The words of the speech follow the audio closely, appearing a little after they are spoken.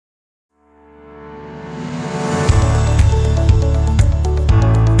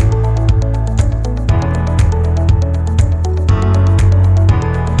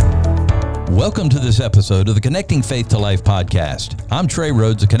episode of the Connecting Faith to Life podcast. I'm Trey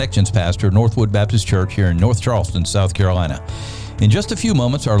Rhodes, a Connections pastor at Northwood Baptist Church here in North Charleston, South Carolina. In just a few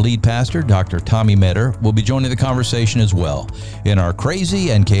moments, our lead pastor, Dr. Tommy Metter, will be joining the conversation as well. In our crazy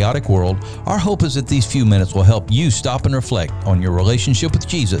and chaotic world, our hope is that these few minutes will help you stop and reflect on your relationship with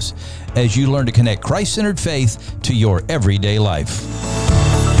Jesus as you learn to connect Christ-centered faith to your everyday life.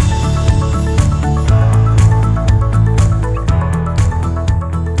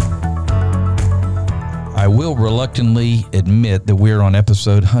 I will reluctantly admit that we're on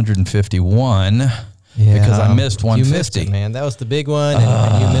episode 151. Because I missed 150. You missed it, man. That was the big one,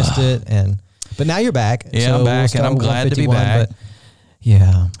 and you missed it. But now you're back. Yeah, so I'm back, and I'm glad to be back. But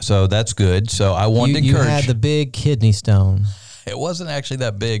yeah. So that's good. So I wanted to encourage. You had the big kidney stone. It wasn't actually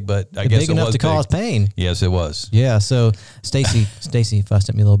that big, but I guess it was big enough to cause pain. Yes, it was. Yeah. So Stacy fussed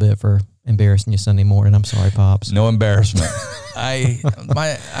at me a little bit for embarrassing you Sunday morning. I'm sorry, Pops. No embarrassment. I'm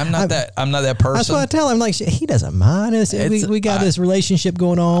not that person. That's what I tell him. Like, he doesn't mind. We got this relationship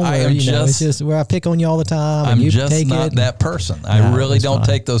going on. It's just where I pick on you all the time. I'm and you just take not that person. I really don't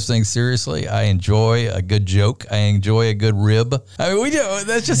take those things seriously. I enjoy a good joke. I enjoy a good rib. I mean, we do.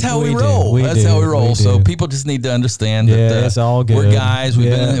 That's just how we roll. That's how we roll. So people just need to understand that it's all good. We're guys.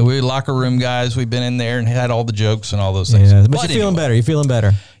 We're locker room guys. We've been in there and had all the jokes and all those things. Yeah, but you're feeling better. You're feeling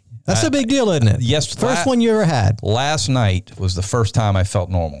better. That's a big deal, isn't it? Yes. First one you ever had. Last night was the first time I felt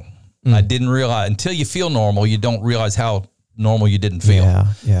normal. I didn't realize, until you feel normal, you don't realize how normal you didn't feel.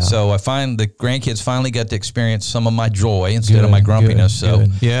 Yeah. So I find the grandkids finally got to experience some of my joy instead of my grumpiness.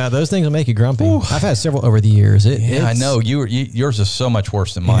 Good. Yeah, those things will make you grumpy. Ooh. I've had several over the years. I know yours is so much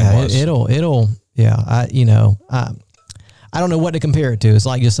worse than mine was. It'll. I don't know what to compare it to. It's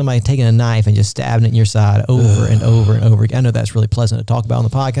like just somebody taking a knife and just stabbing it in your side over and over and over again. I know that's really pleasant to talk about on the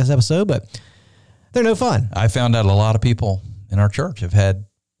podcast episode, but they're no fun. I found out a lot of people in our church have had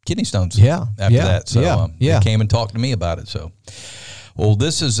kidney stones after that. So they came and talked to me about it. So, well,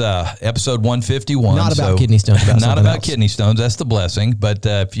 this is episode 151. Not about kidney stones. Not about kidney stones. That's the blessing. But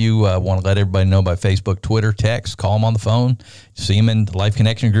if you want to let everybody know by Facebook, Twitter, text, call them on the phone, see them in the Life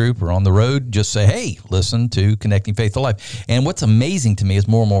Connection group or on the road, just say, hey, listen to Connecting Faith to Life. And what's amazing to me is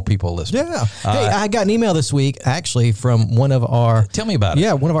more and more people listen. Yeah. Hey, I got an email this week, actually, from one of our... Tell me about it.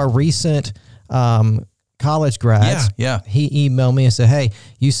 Yeah, one of our recent... college grads. Yeah. He emailed me and said, "Hey,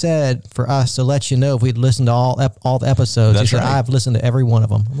 you said for us to let you know if we'd listened to all the episodes." That's he said, right. "I've listened to every one of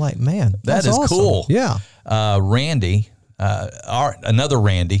them." I'm like, "Man, that is awesome. Cool." Yeah. Randy, another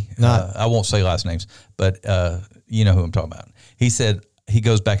Randy. I won't say last names, but you know who I'm talking about. He said he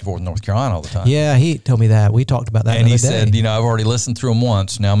goes back and forth to North Carolina all the time. Yeah, he told me that. We talked about that. And he said, I've already listened through them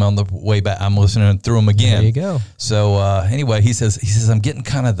once. Now I'm on the way back. I'm listening through them again. There you go. So anyway, he says I'm getting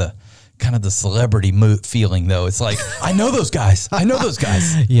kind of the celebrity feeling, though. It's like, I know those guys.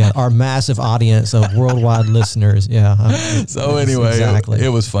 Yeah, our massive audience of worldwide listeners. Yeah. So anyway, it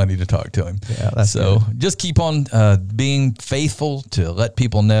was funny to talk to him. Yeah, that's so good. Just keep on being faithful to let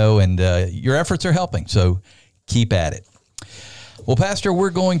people know, and your efforts are helping. So keep at it. Well, Pastor,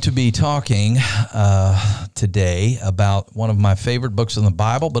 we're going to be talking today about one of my favorite books in the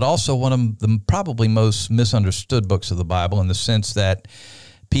Bible, but also one of the probably most misunderstood books of the Bible, in the sense that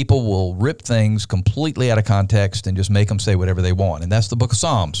people will rip things completely out of context and just make them say whatever they want. And that's the book of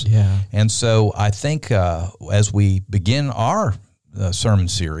Psalms. Yeah. And so I think as we begin our sermon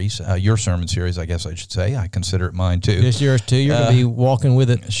series, your sermon series, I guess I should say, I consider it mine too. It's yours too. You're going to be walking with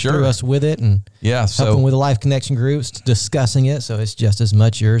it, through us with it, and helping with the Life Connection groups, discussing it. So it's just as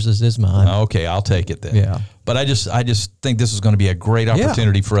much yours as it is mine. Okay, I'll take it then. Yeah. But I just think this is going to be a great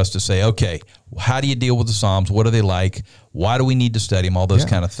opportunity for us to say, okay, how do you deal with the Psalms? What are they like? Why do we need to study them? All those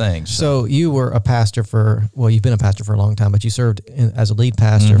kind of things. So you were a pastor you've been a pastor for a long time, but you served as a lead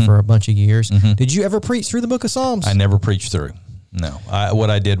pastor for a bunch of years. Mm-hmm. Did you ever preach through the book of Psalms? I never preached through. No. What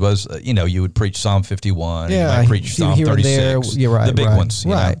I did was, you would preach Psalm 51. Yeah. You might preach Psalm 36. You're right. The big ones.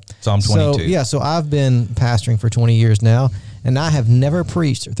 Right. Psalm 22. So I've been pastoring for 20 years now, and I have never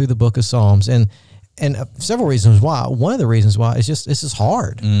preached through the book of Psalms. And several reasons why. One of the reasons why is just this is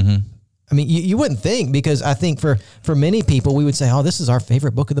hard. Mm-hmm. I mean, you wouldn't think, because I think for many people, we would say, oh, this is our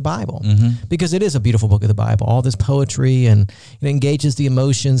favorite book of the Bible, because it is a beautiful book of the Bible. All this poetry, and it engages the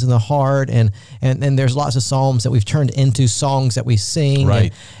emotions and the heart, and there's lots of psalms that we've turned into songs that we sing.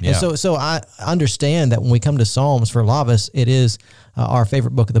 Right. And so I understand that when we come to Psalms, for a lot of us, it is our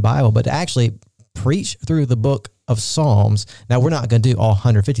favorite book of the Bible, but to actually preach through the book of Psalms, now we're not going to do all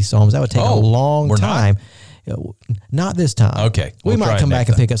 150 Psalms. That would take a long time. Not this time. Okay. We We'll might try come it back next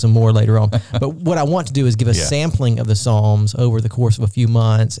and time. pick up some more later on. But what I want to do is give a sampling of the Psalms over the course of a few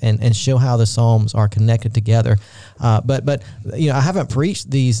months and show how the Psalms are connected together. But I haven't preached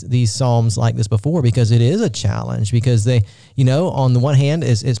these Psalms like this before because it is a challenge, because they, on the one hand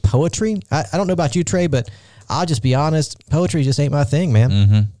is poetry. I don't know about you, Trey, but I'll just be honest, poetry just ain't my thing, man.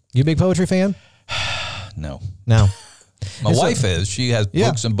 Mm-hmm. You a big poetry fan? No. My wife is. She has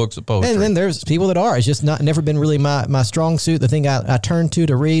books and books of poetry. And then there's people that are. It's just never been really my strong suit, the thing I turn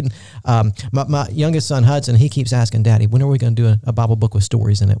to read. My youngest son, Hudson, he keeps asking, Daddy, when are we going to do a Bible book with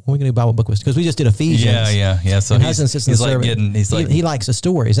stories in it? When are we going to do a Bible book with, because we just did Ephesians. Yeah. So and Hudson sits in the service. He likes the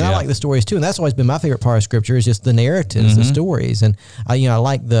stories. And I like the stories too. And that's always been my favorite part of Scripture, is just the narratives, the stories. And I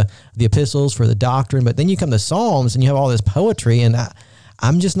like the epistles for the doctrine. But then you come to Psalms and you have all this poetry, and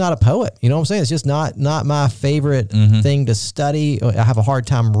I'm just not a poet. You know what I'm saying? It's just not my favorite thing to study. I have a hard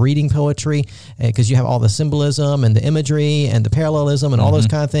time reading poetry because you have all the symbolism and the imagery and the parallelism and all those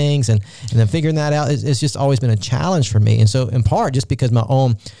kind of things. And then figuring that out, it's just always been a challenge for me. And so in part, just because my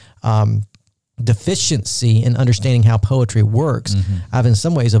own deficiency in understanding how poetry works, I've in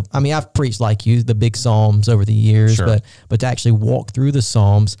some ways I've preached like you the big Psalms over the years, but to actually walk through the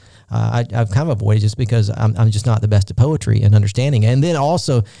Psalms, I've kind of avoided, just because I'm just not the best at poetry and understanding. And then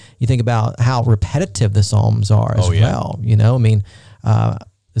also you think about how repetitive the Psalms are as well.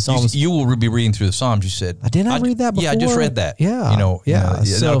 The Psalms. You will be reading through the Psalms. You said, did I read that before? Yeah, I just read that. Yeah.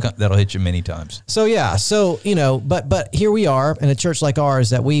 So that'll hit you many times. But here we are in a church like ours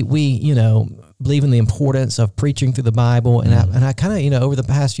that we believe in the importance of preaching through the Bible. And I kind of, over the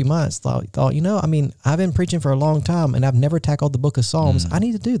past few months thought, I've been preaching for a long time and I've never tackled the book of Psalms. I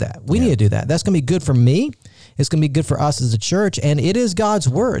need to do that. We need to do that. That's going to be good for me. It's going to be good for us as a church, and it is God's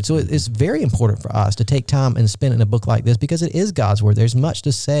word. So it's very important for us to take time and spend in a book like this, because it is God's word. There's much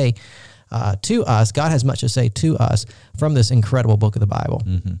to say to us. God has much to say to us from this incredible book of the Bible.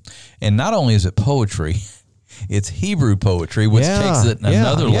 And not only is it poetry, it's Hebrew poetry, which takes it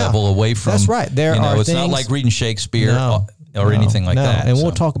another level away from. That's right. It's not like reading Shakespeare or anything like that. And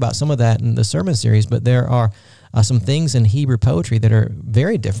we'll talk about some of that in the sermon series, but there are some things in Hebrew poetry that are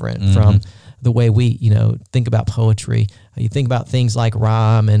very different from the way we, think about poetry. You think about things like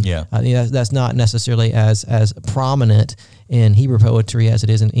rhyme, and that's not necessarily as prominent in Hebrew poetry as it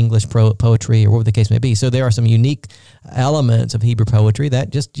is in English poetry, or whatever the case may be. So there are some unique elements of Hebrew poetry that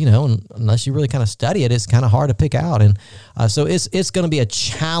just, unless you really kind of study it, it's kind of hard to pick out. And so it's going to be a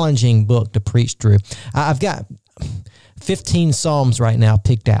challenging book to preach through. I've got 15 Psalms right now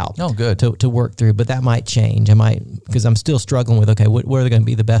picked out. Oh, good. To work through, but that might change. Because I'm still struggling with, what are going to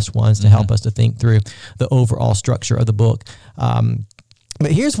be the best ones to help us to think through the overall structure of the book.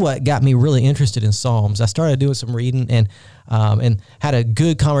 But here's what got me really interested in Psalms. I started doing some reading and had a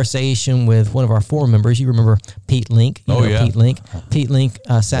good conversation with one of our forum members. You remember Pete Link? Pete Link. Pete Link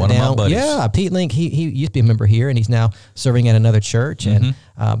sat one down. Of my buddies. Yeah, Pete Link. He used to be a member here, and he's now serving at another church. And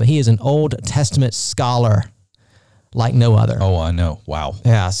but he is an Old Testament scholar like no other. Oh, I know. Wow.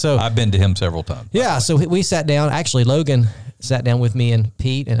 Yeah. So I've been to him several times. Yeah. So we sat down. Actually, Logan sat down with me and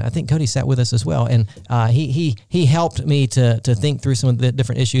Pete, and I think Cody sat with us as well. And he helped me to think through some of the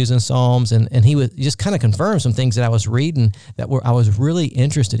different issues in Psalms, and he was just kind of confirmed some things that I was reading that I was really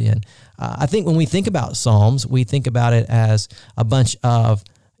interested in. I think when we think about Psalms, we think about it as a bunch of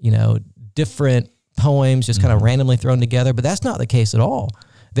different poems just kind of randomly thrown together, but that's not the case at all.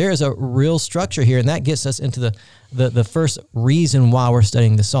 There is a real structure here, and that gets us into the first reason why we're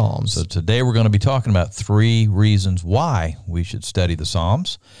studying the Psalms. So today we're going to be talking about 3 reasons why we should study the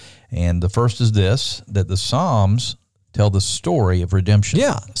Psalms. And the first is this, that the Psalms tell the story of redemption.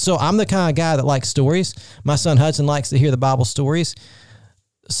 Yeah, so I'm the kind of guy that likes stories. My son Hudson likes to hear the Bible stories.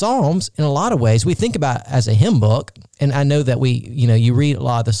 Psalms, in a lot of ways, we think about it as a hymn book, and I know that you read a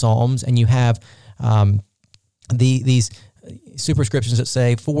lot of the Psalms, and you have these superscriptions that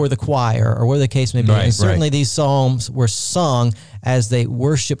say for the choir, or whatever the case may be. And certainly these Psalms were sung as they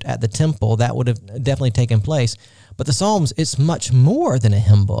worshiped at the temple. That would have definitely taken place. But the Psalms, it's much more than a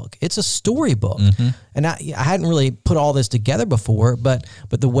hymn book. It's a storybook. And I hadn't really put all this together before, but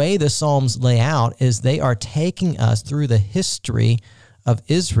the way the Psalms lay out is they are taking us through the history of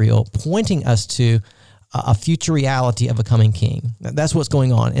Israel, pointing us to a future reality of a coming king. That's what's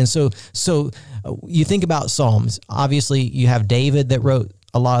going on. And so you think about Psalms. Obviously, you have David that wrote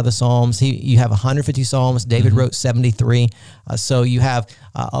a lot of the Psalms. You have 150 Psalms. David wrote 73. So you have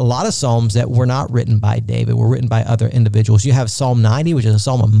a lot of Psalms that were not written by David, were written by other individuals. You have Psalm 90, which is a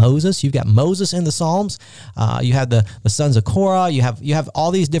Psalm of Moses. You've got Moses in the Psalms. You have the sons of Korah. You have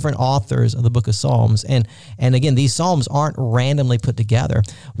all these different authors of the book of Psalms. And again, these Psalms aren't randomly put together.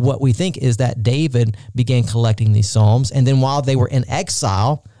 What we think is that David began collecting these Psalms, and then while they were in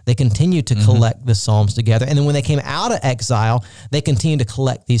exile, they continued to collect the Psalms together. And then when they came out of exile, they continued to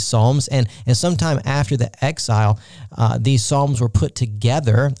collect these Psalms. And sometime after the exile, these Psalms were put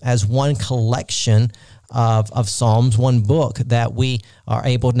together as one collection of Psalms, one book that we are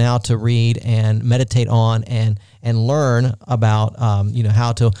able now to read and meditate on and learn about,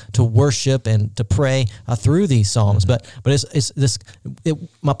 how to worship and to pray through these Psalms. But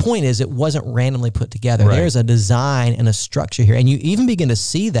my point is, it wasn't randomly put together. Right. There's a design and a structure here, and you even begin to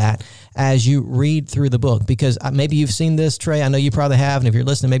see that as you read through the book. Because maybe you've seen this, Trey. I know you probably have, and if you're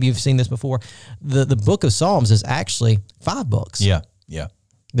listening, maybe you've seen this before. The book of Psalms is actually 5 books. Yeah.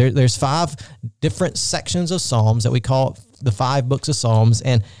 There's 5 different sections of Psalms that we call the 5 books of Psalms,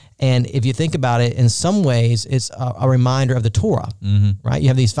 and if you think about it, in some ways, it's a reminder of the Torah, right? You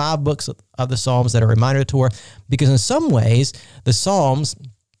have these 5 books of the Psalms that are a reminder of the Torah, because in some ways, the Psalms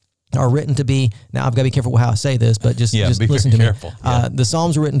are written to be, now I've got to be careful how I say this, but just listen to me. The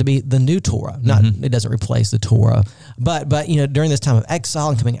Psalms are written to be the new Torah. It doesn't replace the Torah, but during this time of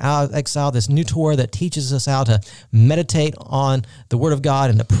exile and coming out of exile, this new Torah that teaches us how to meditate on the Word of God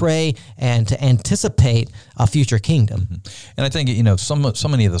and to pray and to anticipate a future kingdom. And I think so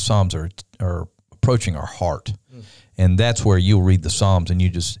many of the Psalms are approaching our heart. And that's where you'll read the Psalms, and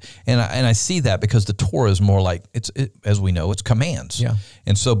I see that because the Torah is more like as we know, it's commands. Yeah.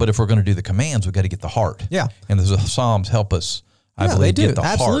 And so, but if we're going to do the commands, we've got to get the heart. Yeah. And the Psalms help us. I believe they do. Get the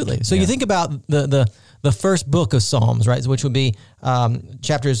Absolutely. heart. So you think about the first book of Psalms, right? Which would be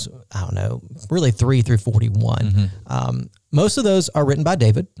chapters, really 3 through 41. Most of those are written by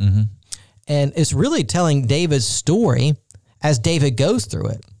David, and it's really telling David's story as David goes through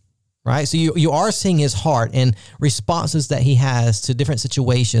it. Right? So you are seeing his heart and responses that he has to different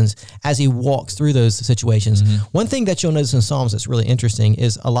situations as he walks through those situations. One thing that you'll notice in Psalms that's really interesting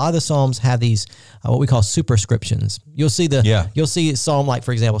is a lot of the Psalms have these what we call superscriptions. You'll see Psalm, like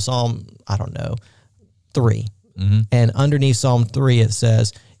for example, Psalm 3. And underneath Psalm 3 it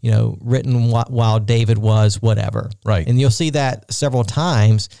says, written while David was whatever. Right. And you'll see that several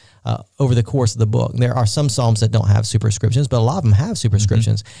times over the course of the book. There are some Psalms that don't have superscriptions, but a lot of them have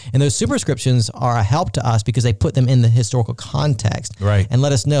superscriptions. And those superscriptions are a help to us because they put them in the historical context. Right. And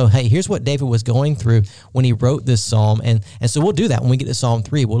let us know, hey, here's what David was going through when he wrote this Psalm. And so we'll do that when we get to Psalm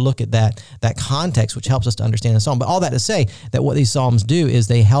 3. We'll look at that context, which helps us to understand the Psalm. But all that to say that what these Psalms do is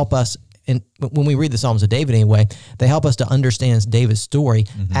they help us, and when we read the Psalms of David anyway, they help us to understand David's story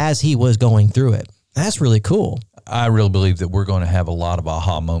as he was going through it. That's really cool. I really believe that we're going to have a lot of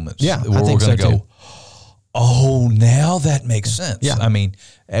aha moments. Yeah, where I think we're going to so go, too. oh, now that makes sense. Yeah. I mean,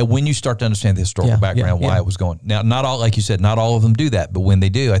 when you start to understand the historical background, why it was going. Now, not all, like you said, not all of them do that, but when they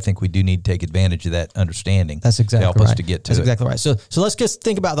do, I think we do need to take advantage of that understanding. That's exactly to help us to get to That's it. exactly right. So let's just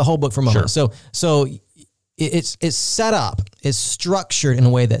think about the whole book for a moment. Sure. So it's set up, it's structured in a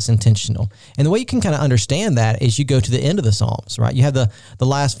way that's intentional. And the way you can kind of understand that is you go to the end of the Psalms, right? You have the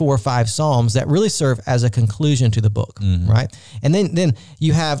last 4 or 5 Psalms that really serve as a conclusion to the book, right? And then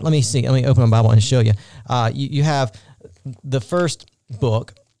you have, let me open my Bible and show you. You have the first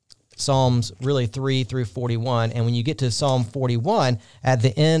book, Psalms really 3 through 41. And when you get to Psalm 41, at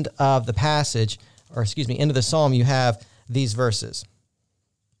the end of the passage, end of the Psalm, you have these verses.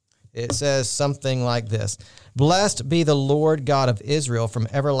 It says something like this: "Blessed be the Lord God of Israel from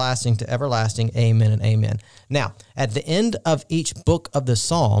everlasting to everlasting. Amen and amen." Now, at the end of each book of the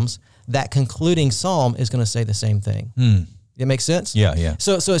Psalms, that concluding psalm is going to say the same thing. It makes sense? Yeah.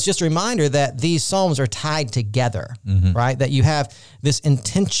 So it's just a reminder that these Psalms are tied together, right? That you have this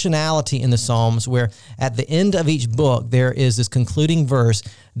intentionality in the Psalms where at the end of each book, there is this concluding verse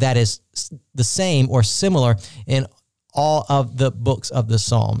that is the same or similar in all of the books of the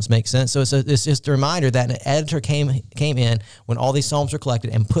Psalms. Make sense? So it's just a reminder that an editor came in when all these Psalms were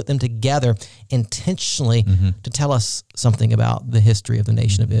collected and put them together intentionally to tell us something about the history of the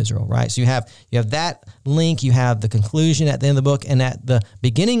nation of Israel, right? So you have that link, you have the conclusion at the end of the book, and at the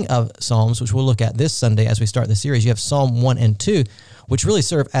beginning of Psalms, which we'll look at this Sunday as we start the series, you have Psalm 1 and 2, which really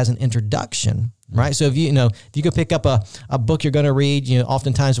serve as an introduction, right? So if you go pick up a book you're going to read,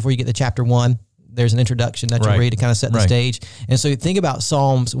 oftentimes before you get to chapter 1, there's an introduction that you read to kind of set the stage. And so you think about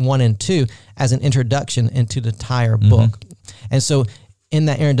Psalms 1 and 2 as an introduction into the entire book. And so in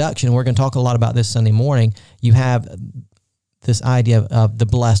that introduction, we're going to talk a lot about this Sunday morning, you have this idea of the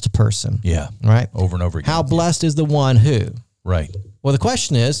blessed person. Yeah. Right? Over and over again. How blessed is the one who? Right. Well, the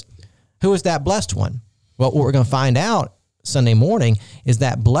question is, who is that blessed one? Well, what we're going to find out Sunday morning is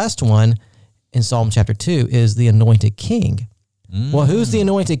that blessed one in Psalm chapter 2 is the anointed king. Well, who's the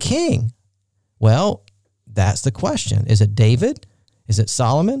anointed king? Well, that's the question. Is it David? Is it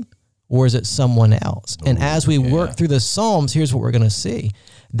Solomon? Or is it someone else? And as we work through the Psalms, here's what we're going to see,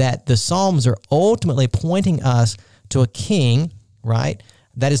 that the Psalms are ultimately pointing us to a king, right?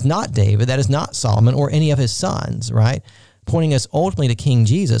 That is not David, that is not Solomon or any of his sons, right? Pointing us ultimately to King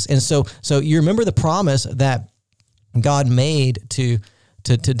Jesus. And so you remember the promise that God made to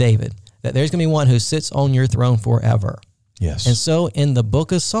David, that there's going to be one who sits on your throne forever. Yes. And so in the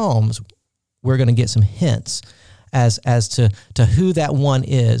book of Psalms, we're going to get some hints as to who that one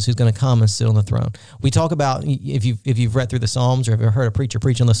is who's going to come and sit on the throne. We talk about, if you've read through the Psalms or have ever heard a preacher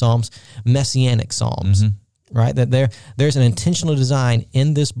preach on the Psalms, messianic Psalms, right? That there's an intentional design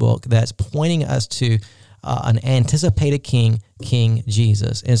in this book that's pointing us to an anticipated king, King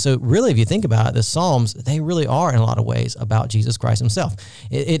Jesus. And so really, if you think about it, the Psalms, they really are in a lot of ways about Jesus Christ himself.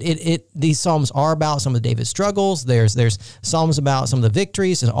 These Psalms are about some of David's struggles. There's Psalms about some of the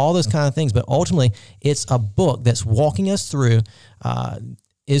victories and all those kind of things. But ultimately, it's a book that's walking us through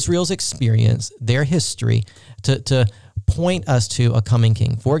Israel's experience, their history, to point us to a coming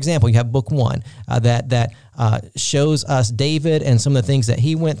king. For example, you have book 1 that shows us David and some of the things that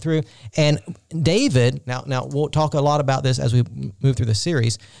he went through. And David, now we'll talk a lot about this as we move through the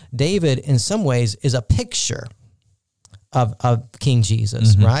series. David, in some ways, is a picture of King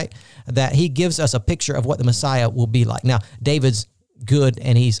Jesus, right? That he gives us a picture of what the Messiah will be like. Now, David's good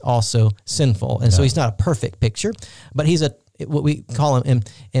and he's also sinful. And so he's not a perfect picture, but he's what we call him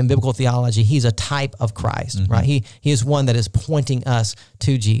in biblical theology, he's a type of Christ, right? He is one that is pointing us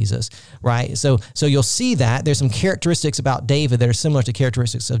to Jesus, right? So you'll see that there's some characteristics about David that are similar to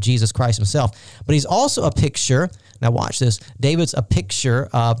characteristics of Jesus Christ himself, but he's also a picture. Now watch this. David's a picture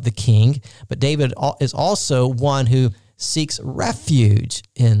of the king, but David is also one who seeks refuge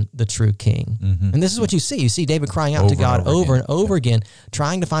in the true king. And this is what you see. You see David crying out to God over and over again,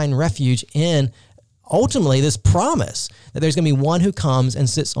 trying to find refuge in ultimately this promise that there's going to be one who comes and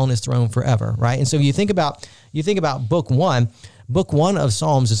sits on his throne forever, right? And so you think about book 1 of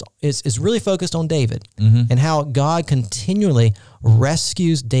Psalms is really focused on David and how God continually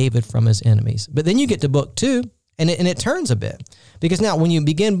rescues David from his enemies. But then you get to book 2 and it turns a bit, because now when you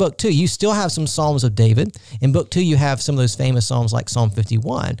begin book 2, you still have some Psalms of David. In book 2, you have some of those famous Psalms like Psalm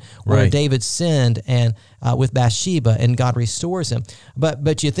 51, where David sinned and with Bathsheba and God restores him.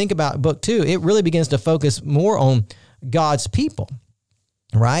 But you think about book 2, it really begins to focus more on God's people,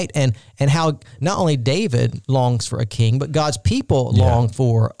 right? And how not only David longs for a king, but God's people long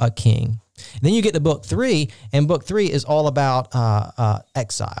for a king. And then you get to book 3, and book 3 is all about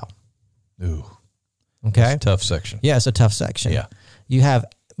exile. Ooh. Okay. It's a tough section. Yeah, it's a tough section. Yeah. You have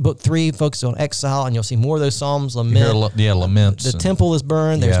book 3 focused on exile, and you'll see more of those Psalms, lament. Laments. The temple is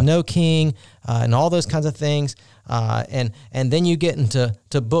burned. There's no king, and all those kinds of things. And then you get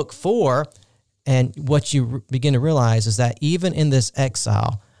into book 4, and what you begin to realize is that even in this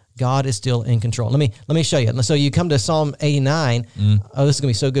exile, God is still in control. Let me show you. So you come to Psalm 89. Oh, this is going to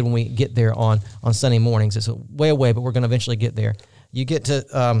be so good when we get there on Sunday mornings. It's way away, but we're going to eventually get there. You get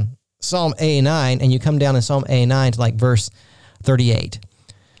to Psalm 89, and you come down in Psalm 89 to like verse 38.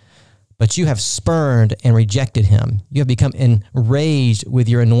 But you have spurned and rejected him. You have become enraged with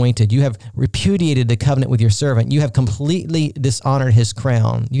your anointed. You have repudiated the covenant with your servant. You have completely dishonored his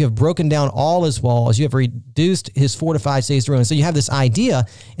crown. You have broken down all his walls. You have reduced his fortified cities to ruin. So you have this idea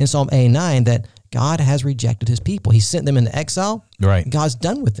in Psalm 89 that God has rejected his people. He sent them into exile. Right. God's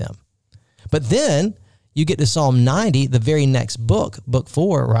done with them. But then you get to Psalm 90, the very next book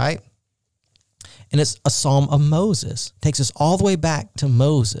 4, right? And it's a Psalm of Moses. It takes us all the way back to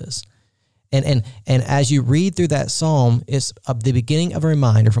Moses. And as you read through that Psalm, it's the beginning of a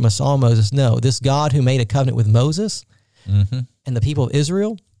reminder from a Psalm of Moses. No, this God who made a covenant with Moses and the people of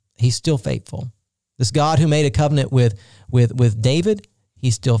Israel, he's still faithful. This God who made a covenant with David,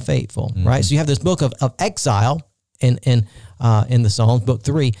 he's still faithful, right? So you have this book of exile in the Psalms, book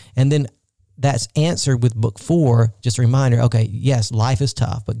 3, and then that's answered with book 4, just a reminder, okay, yes, life is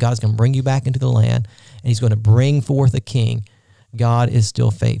tough, but God's going to bring you back into the land, and he's going to bring forth a king. God is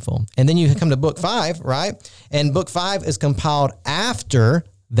still faithful. And then you come to book 5, right? And book 5 is compiled after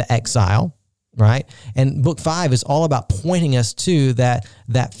the exile, right? And book 5 is all about pointing us to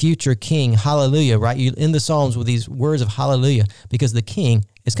that future king. Hallelujah, right? You end the Psalms with these words of hallelujah because the king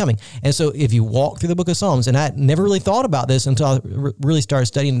is coming. And so if you walk through the book of Psalms, and I never really thought about this until I really started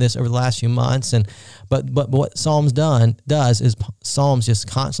studying this over the last few months, but what Psalms does is Psalms just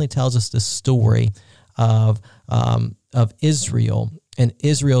constantly tells us the story of Israel and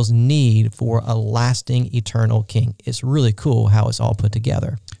Israel's need for a lasting, eternal king. It's really cool how it's all put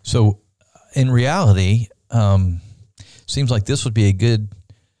together. So in reality, seems like this would be a good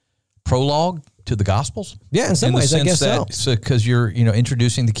prologue to the Gospels. Yeah, in some ways, I guess so. Because you're,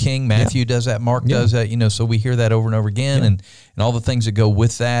 introducing the King. Matthew does that. Mark does that. So we hear that over and over again, and all the things that go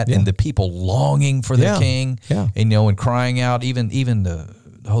with that, and the people longing for the King, and crying out, even the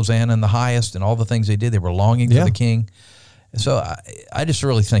Hosanna in the highest, and all the things they did. They were longing for the King. So I just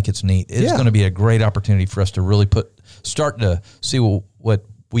really think it's neat. It's going to be a great opportunity for us to really start to see what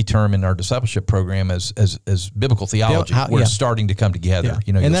we term in our discipleship program as biblical theology. We're starting to come together.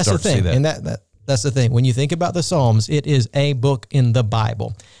 And that's the thing. And that's the thing. When you think about the Psalms, it is a book in the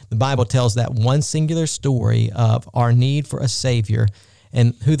Bible. The Bible tells that one singular story of our need for a Savior,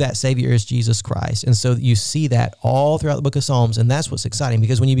 and who that Savior is, Jesus Christ. And so you see that all throughout the book of Psalms, and that's what's exciting,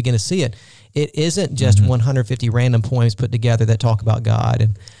 because when you begin to see it, it isn't just 150 random poems put together that talk about God.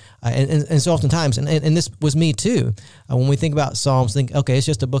 And so oftentimes, and this was me too, when we think about Psalms, think, okay, it's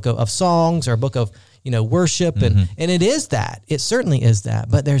just a book of songs or a book of worship, and it is that. It certainly is that.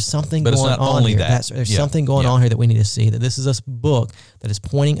 But there's something going on here. There's something going on here that we need to see, that this is a book that is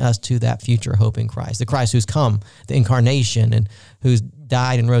pointing us to that future hope in Christ, the Christ who's come, the incarnation, and who's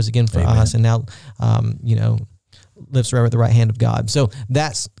died and rose again for us, and now, lives forever at the right hand of God. So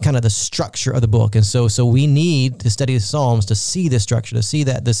that's kind of the structure of the book. And so we need to study the Psalms to see this structure, to see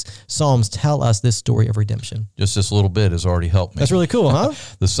that this Psalms tell us this story of redemption. Just this little bit has already helped me. That's really cool, huh?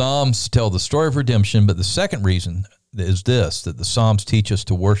 The Psalms tell the story of redemption, but the second reason is this, that the Psalms teach us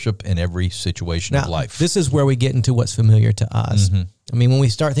to worship in every situation of life. This is where we get into what's familiar to us. I mean, when we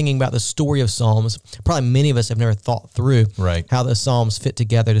start thinking about the story of Psalms, probably many of us have never thought through how the Psalms fit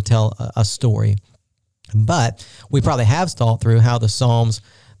together to tell a story. But we probably have thought through how the Psalms,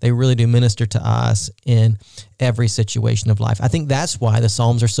 they really do minister to us in every situation of life. I think that's why the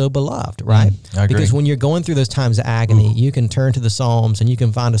Psalms are so beloved, right? I agree. Because when you're going through those times of agony, you can turn to the Psalms and you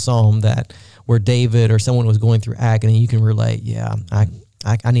can find a Psalm where David or someone was going through agony, you can relate,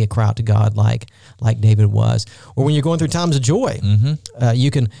 I need to cry out to God like David was. Or when you're going through times of joy,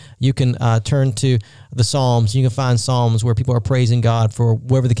 you can turn to the Psalms. You can find Psalms where people are praising God for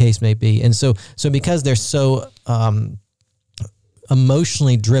whatever the case may be. And so because they're so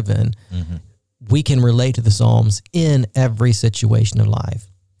emotionally driven, we can relate to the Psalms in every situation of life.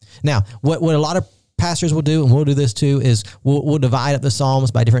 Now, what a lot of pastors will do, and we'll do this too, is we'll divide up the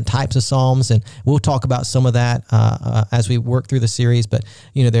Psalms by different types of Psalms, and we'll talk about some of that as we work through the series. But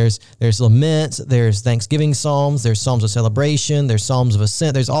there's laments, there's Thanksgiving Psalms, there's Psalms of celebration, there's Psalms of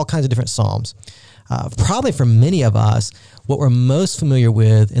ascent, there's all kinds of different Psalms. Probably for many of us, what we're most familiar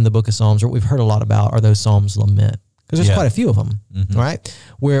with in the book of Psalms, or what we've heard a lot about, are those Psalms of lament. Because there's quite a few of them, right?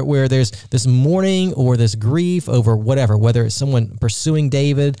 Where there's this mourning or this grief over whether it's someone pursuing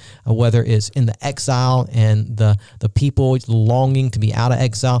David, whether it's in the exile and the people longing to be out of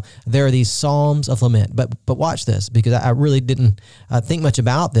exile. There are these Psalms of lament. But watch this, because I really didn't think much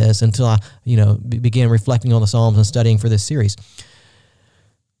about this until I began reflecting on the Psalms and studying for this series.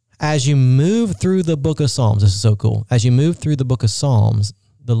 As you move through the book of Psalms, this is so cool. As you move through the book of Psalms,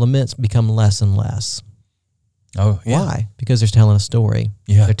 the laments become less and less. Oh, yeah. Why? Because they're telling a story.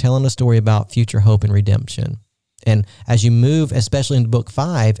 Yeah. They're telling a story about future hope and redemption. And as you move, especially into book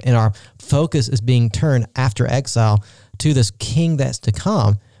 5, and our focus is being turned after exile to this king that's to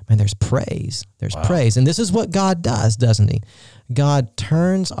come, man, there's praise. There's praise. And this is what God does, doesn't he? God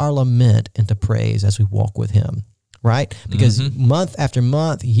turns our lament into praise as we walk with him. Right? Because month after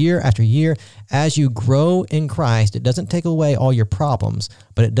month, year after year, as you grow in Christ, it doesn't take away all your problems,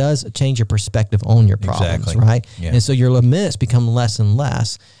 but it does change your perspective on your problems, right? Yeah. And so your laments become less and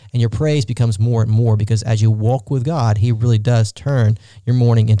less, and your praise becomes more and more, because as you walk with God, he really does turn your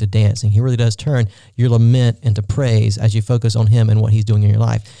mourning into dancing. He really does turn your lament into praise as you focus on him and what he's doing in your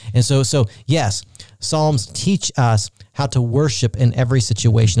life. And so yes, Psalms teach us how to worship in every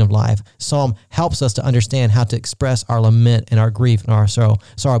situation of life. Psalm helps us to understand how to express our lament and our grief and our sorrow.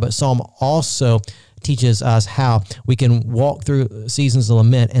 But Psalm also teaches us how we can walk through seasons of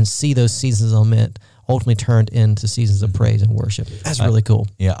lament and see those seasons of lament ultimately turned into seasons of praise and worship. That's really cool.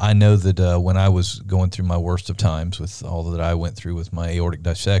 Yeah, I know that when I was going through my worst of times with all that I went through with my aortic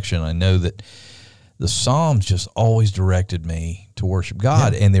dissection, I know that the Psalms just always directed me to worship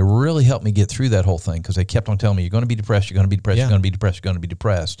God. And they really helped me get through that whole thing because they kept on telling me, you're going to be depressed, you're going to be depressed, you're going to be depressed, you're going to be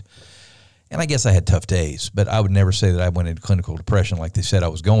depressed. And I guess I had tough days, but I would never say that I went into clinical depression like they said I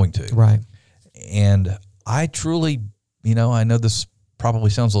was going to. Right. And I truly, I know this probably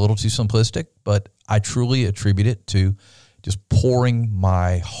sounds a little too simplistic, but I truly attribute it to just pouring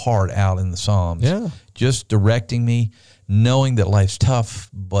my heart out in the Psalms. Yeah. Just directing me, knowing that life's tough,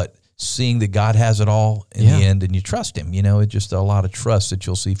 but seeing that God has it all in the end, and you trust Him. It's just a lot of trust that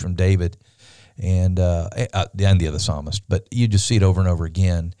you'll see from David and the other psalmist, but you just see it over and over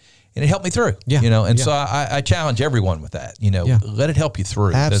again. And it helped me through, so I challenge everyone with that, let it help you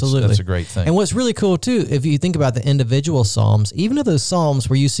through. Absolutely. That's a great thing. And what's really cool too, if you think about the individual Psalms, even of those Psalms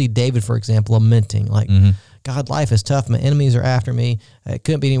where you see David, for example, lamenting, like, God, life is tough. My enemies are after me. It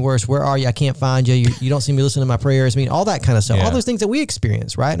couldn't be any worse. Where are you? I can't find you. You don't see me listening to my prayers. I mean, all that kind of stuff, all those things that we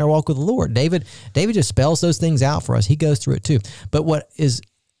experience, right, in our walk with the Lord. David just spells those things out for us. He goes through it too. But what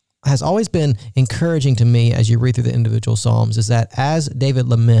has always been encouraging to me as you read through the individual Psalms is that as David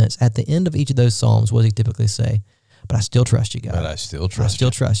laments, at the end of each of those Psalms, what does he typically say? But I still trust you, God. But I still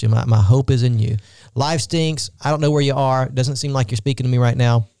trust you. My hope is in you. Life stinks. I don't know where you are. It doesn't seem like you're speaking to me right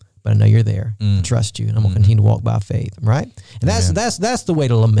now, but I know you're there. I trust you, and I'm going to continue to walk by faith, right? And that's the way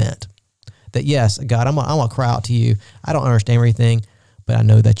to lament. That, yes, God, I'm going to cry out to you. I don't understand everything, but I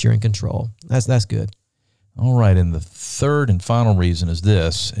know that you're in control. That's good. All right, and the third and final reason is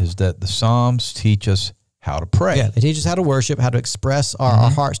that the Psalms teach us how to pray. Yeah, they teach us how to worship, how to express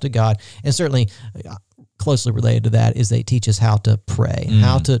our hearts to God, and certainly closely related to that is they teach us how to pray,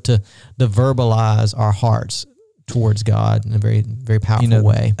 how to verbalize our hearts towards God in a very, very powerful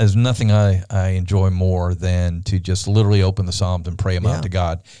way. There's nothing I enjoy more than to just literally open the Psalms and pray them out to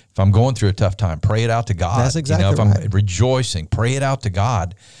God. If I'm going through a tough time, pray it out to God. That's exactly if I'm rejoicing, pray it out to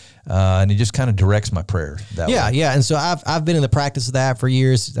God. And it just kind of directs my prayer that way. Yeah. And so I've been in the practice of that for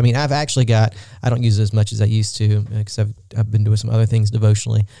years. I mean, I've actually I don't use it as much as I used to because I've been doing some other things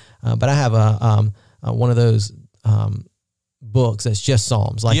devotionally. But I have one of those books that's just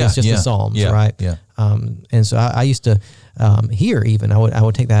Psalms, it's just the Psalms, right? Yeah. And so I used to here even I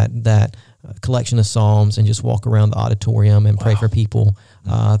would take that collection of Psalms and just walk around the auditorium and pray for people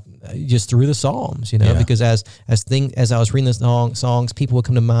just through the Psalms, because as I was reading the songs, people would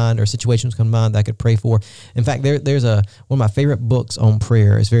come to mind or situations come to mind that I could pray for. In fact, there's one of my favorite books on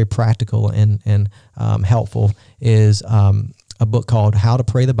prayer. It's very practical and helpful. Is a book called How to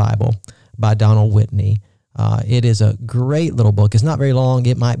Pray the Bible by Donald Whitney. It is a great little book. It's not very long.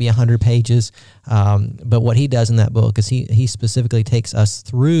 It might be 100 pages. But what he does in that book is he specifically takes us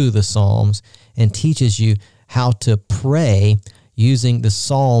through the Psalms and teaches you how to pray using the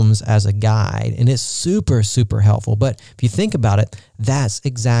Psalms as a guide. And it's super, super helpful. But if you think about it, that's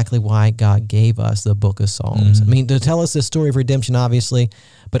exactly why God gave us the book of Psalms. I mean, to tell us the story of redemption, obviously,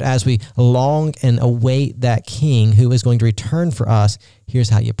 but as we long and await that King who is going to return for us, here's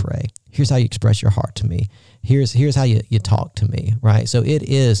how you pray. Here's how you express your heart to me. Here's how you talk to me, right? So it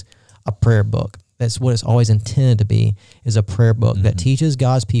is a prayer book. That's what it's always intended to be, is a prayer book that teaches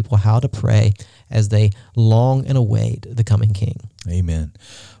God's people how to pray as they long and await the coming King. Amen.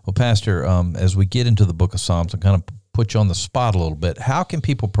 Well, Pastor, as we get into the book of Psalms, I'm kind of put you on the spot a little bit. How can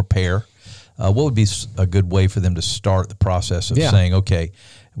people prepare? What would be a good way for them to start the process of saying, okay,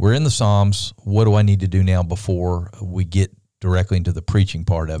 we're in the Psalms. What do I need to do now before we get directly into the preaching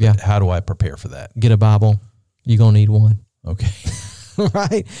part of it? How do I prepare for that? Get a Bible. You're going to need one. Okay.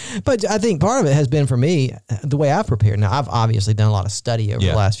 Right. But I think part of it has been for me, the way I've prepared. Now, I've obviously done a lot of study over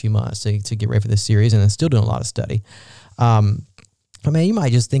the last few months to get ready for this series, and I'm still doing a lot of study. But man, you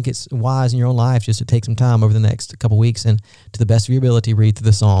might just think it's wise in your own life just to take some time over the next couple of weeks and to the best of your ability, read through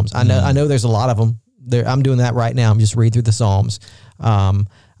the Psalms. I know there's a lot of them. I'm doing that right now. I'm just reading through the Psalms. I'm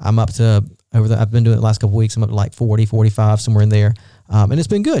up to, I've been doing it the last couple of weeks. I'm up to like 40, 45, somewhere in there. And it's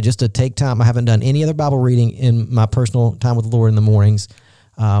been good just to take time. I haven't done any other Bible reading in my personal time with the Lord in the mornings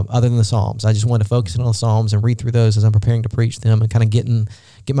other than the Psalms. I just wanted to focus on the Psalms and read through those as I'm preparing to preach them and kind of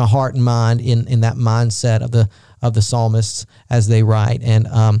get my heart and mind in that mindset of the psalmists as they write. And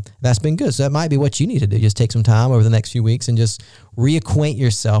that's been good. So that might be what you need to do. Just take some time over the next few weeks and just reacquaint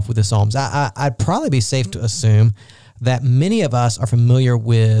yourself with the Psalms. I'd probably be safe to assume that many of us are familiar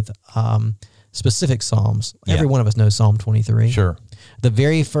with specific Psalms. Every one of us knows Psalm 23. Sure. The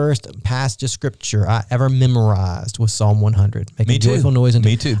very first passage of scripture I ever memorized was Psalm 100. Make Me a too. joyful noise.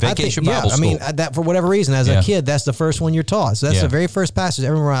 Me too. Vacation Bible I mean, school. that for whatever reason, as a kid, that's the first one you're taught. So that's the very first passage I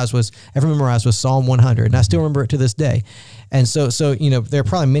ever memorized was Psalm 100, and I still remember it to this day. And so there are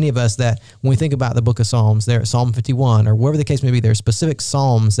probably many of us that when we think about the book of Psalms, there Psalm 51 or wherever the case may be, there are specific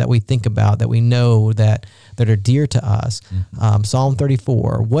psalms that we think about that we know that are dear to us. Psalm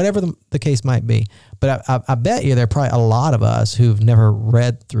 34, whatever the case might be. But I bet you there are probably a lot of us who've never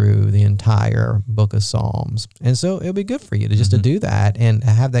read through the entire book of Psalms, and so it'll be good for you to just to do that and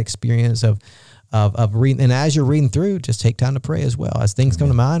have that experience of reading. And as you're reading through, just take time to pray as well. As things come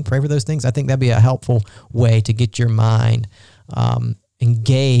to mind, pray for those things. I think that'd be a helpful way to get your mind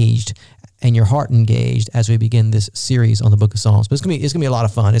engaged and your heart engaged as we begin this series on the book of Psalms. But it's gonna be a lot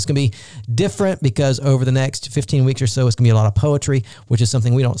of fun. It's gonna be different because over the next 15 weeks or so, it's gonna be a lot of poetry, which is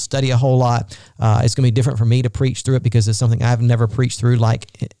something we don't study a whole lot. It's gonna be different for me to preach through it because it's something I've never preached through like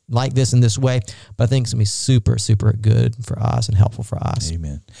this in this way. But I think it's gonna be super, super good for us and helpful for us.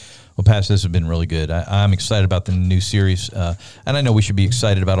 Amen. Well, Pastor, this has been really good. I'm excited about the new series, and I know we should be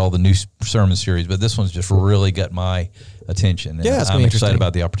excited about all the new sermon series, but this one's just really got my attention. And Yeah, it's I'm excited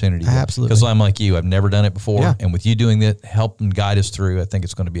about the opportunity. Absolutely. Because I'm like you. I've never done it before. Yeah. And with you doing that, help and guide us through, I think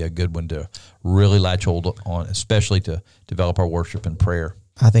it's going to be a good one to really latch hold on, especially to develop our worship and prayer.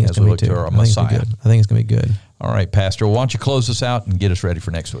 I think it's going to be to too. our Messiah. I think it's going to be good. All right, Pastor, why don't you close us out and get us ready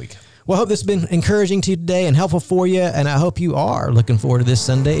for next week? Well, I hope this has been encouraging to you today and helpful for you, and I hope you are looking forward to this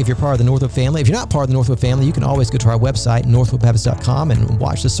Sunday if you're part of the Northwood family. If you're not part of the Northwood family, you can always go to our website, northwoodbaptist.com, and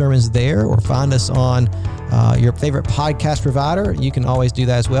watch the sermons there or find us on your favorite podcast provider. You can always do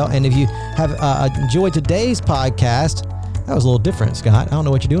that as well. And if you have enjoyed today's podcast, that was a little different, Scott. I don't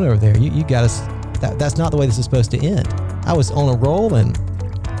know what you're doing over there. You got us. That's not the way this is supposed to end. I was on a roll, and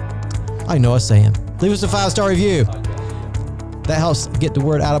I know what I'm saying. Leave us a 5-star review. That helps get the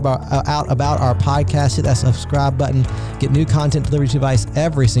word out about our podcast. Hit that subscribe button. Get new content delivered to your device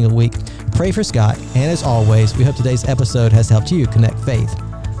every single week. Pray for Scott. And as always, we hope today's episode has helped you connect faith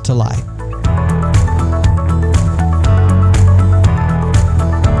to life.